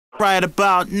right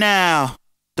about now.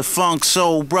 The Funk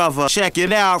Soul Brother, check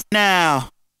it out now.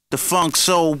 The Funk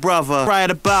Soul Brother, right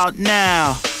about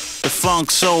now. The Funk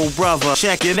Soul Brother,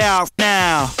 check it out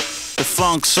now. The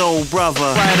Funk Soul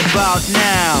Brother, right about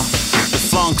now. The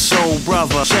Funk Soul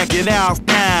Brother, check it out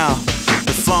now.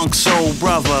 The Funk Soul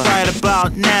Brother, right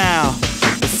about now.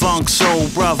 The Funk Soul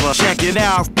Brother, check it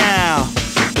out now.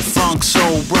 The Funk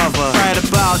Soul Brother, right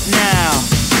about now.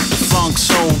 The Funk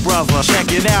Soul Brother,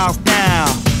 check it out now.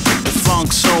 The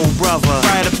Funk Soul Brother,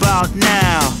 right about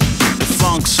now. The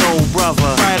Funk Soul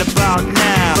Brother, right about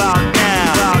now. About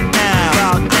now, about now,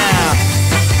 about now.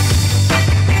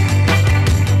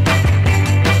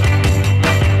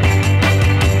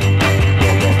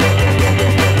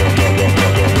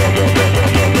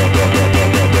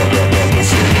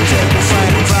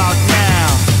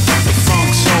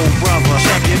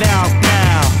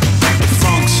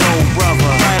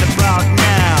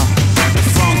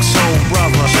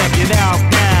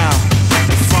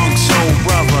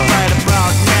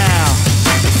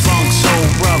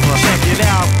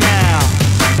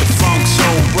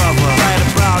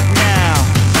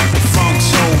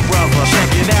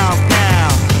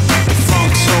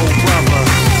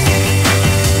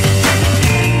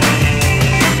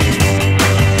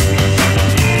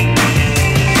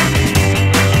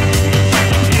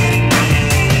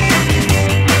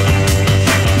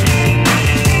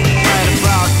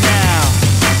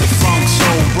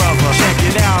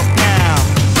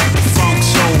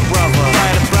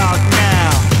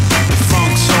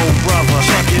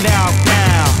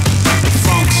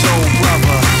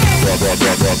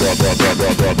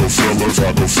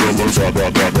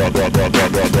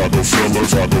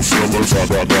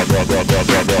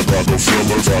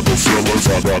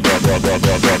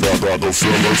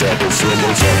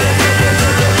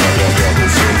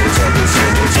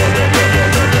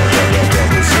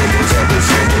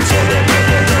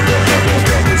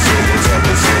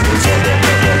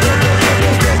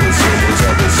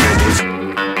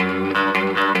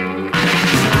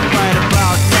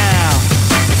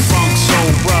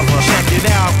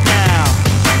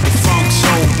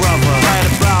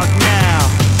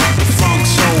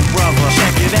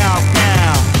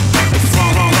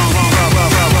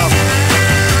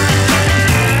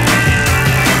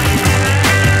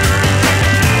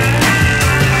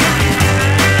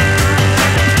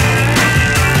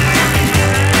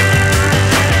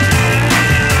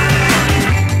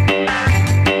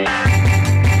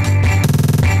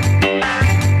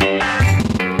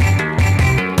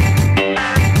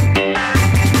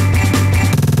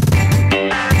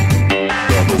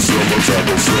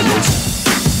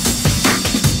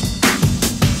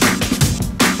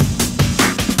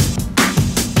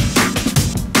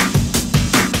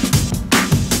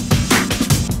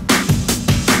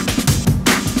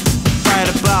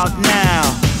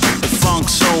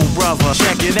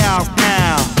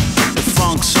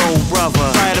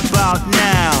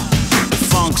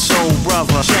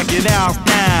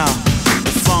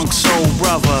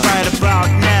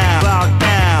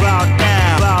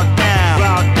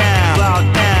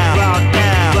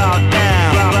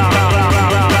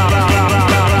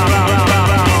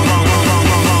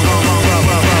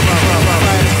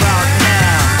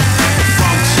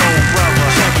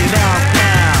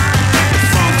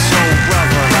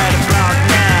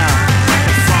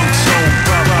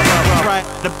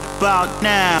 About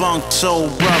now, Funk Soul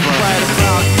Brother, right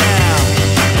about now.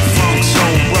 Funk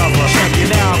Soul Brother, check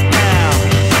it out now.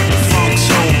 Funk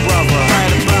Soul Brother,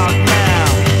 right about now.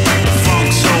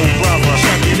 Funk Soul Brother,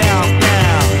 check it out now.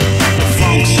 Funk Soul Brother, right about now. Funk Soul Brother, check it out now.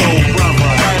 Funk Soul Brother, right about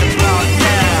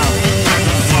now.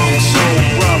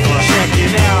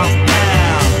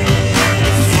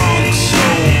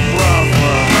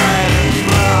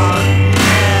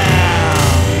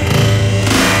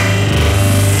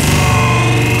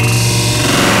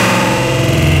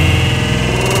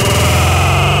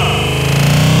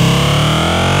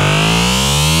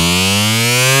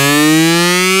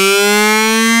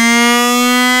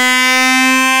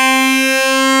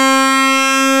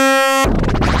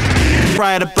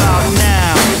 Right about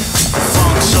now,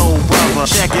 Funk Soul Brother,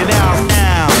 check it out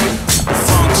now.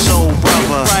 Funk Soul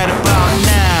Brother, right about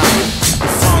now.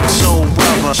 Funk Soul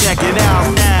Brother, check it out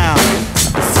now.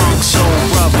 Funk Soul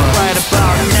Brother, right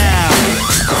about now.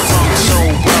 Funk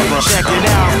Soul Brother, check it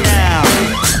out now.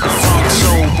 Funk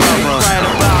Soul Brother, right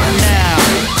about now.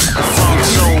 Funk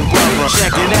Soul Brother,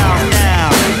 check it out now.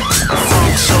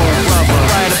 Funk Soul Brother,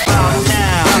 right about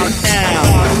now. Out now,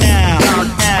 out now, out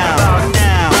now, out now, out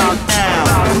now, out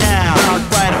now, out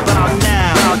right about now,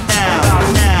 out now, out now,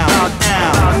 out now, out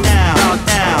now, out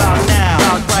now, out now,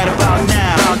 out right about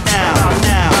now, out now, out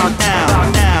now, out now,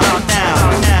 out now, out now,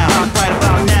 out now.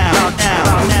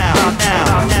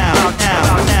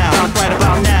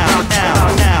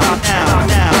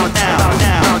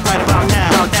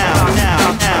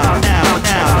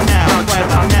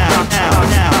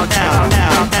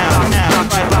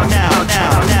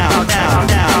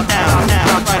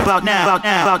 about now, about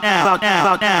now, about now, about now,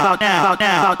 about now, about now, about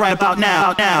now, right about now,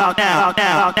 about now, about now, about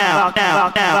now,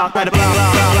 about now, about now, about now, right about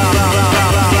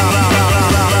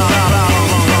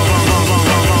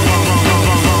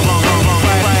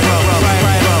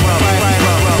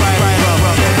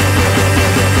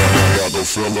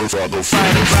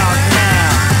right about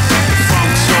now,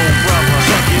 funk soul brother,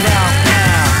 check it out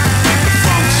now,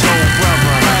 funk soul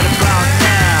brother, right about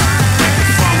now,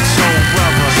 funk soul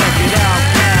brother, check it out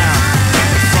now,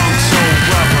 funk soul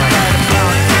brother, right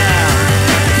about now,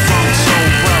 funk soul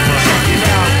brother, check it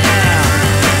out now,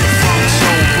 funk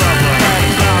soul brother, right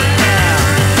about now,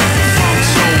 funk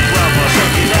soul brother,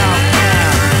 check it out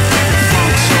now,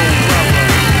 funk soul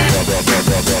brother.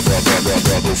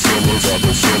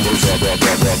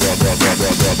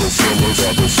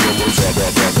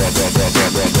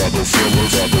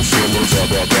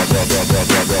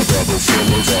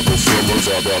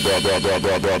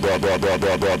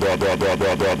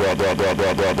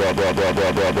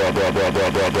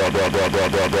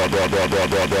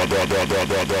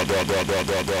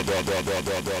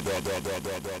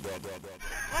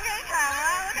 Look at the camera,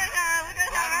 look at the camera, look at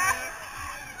the camera.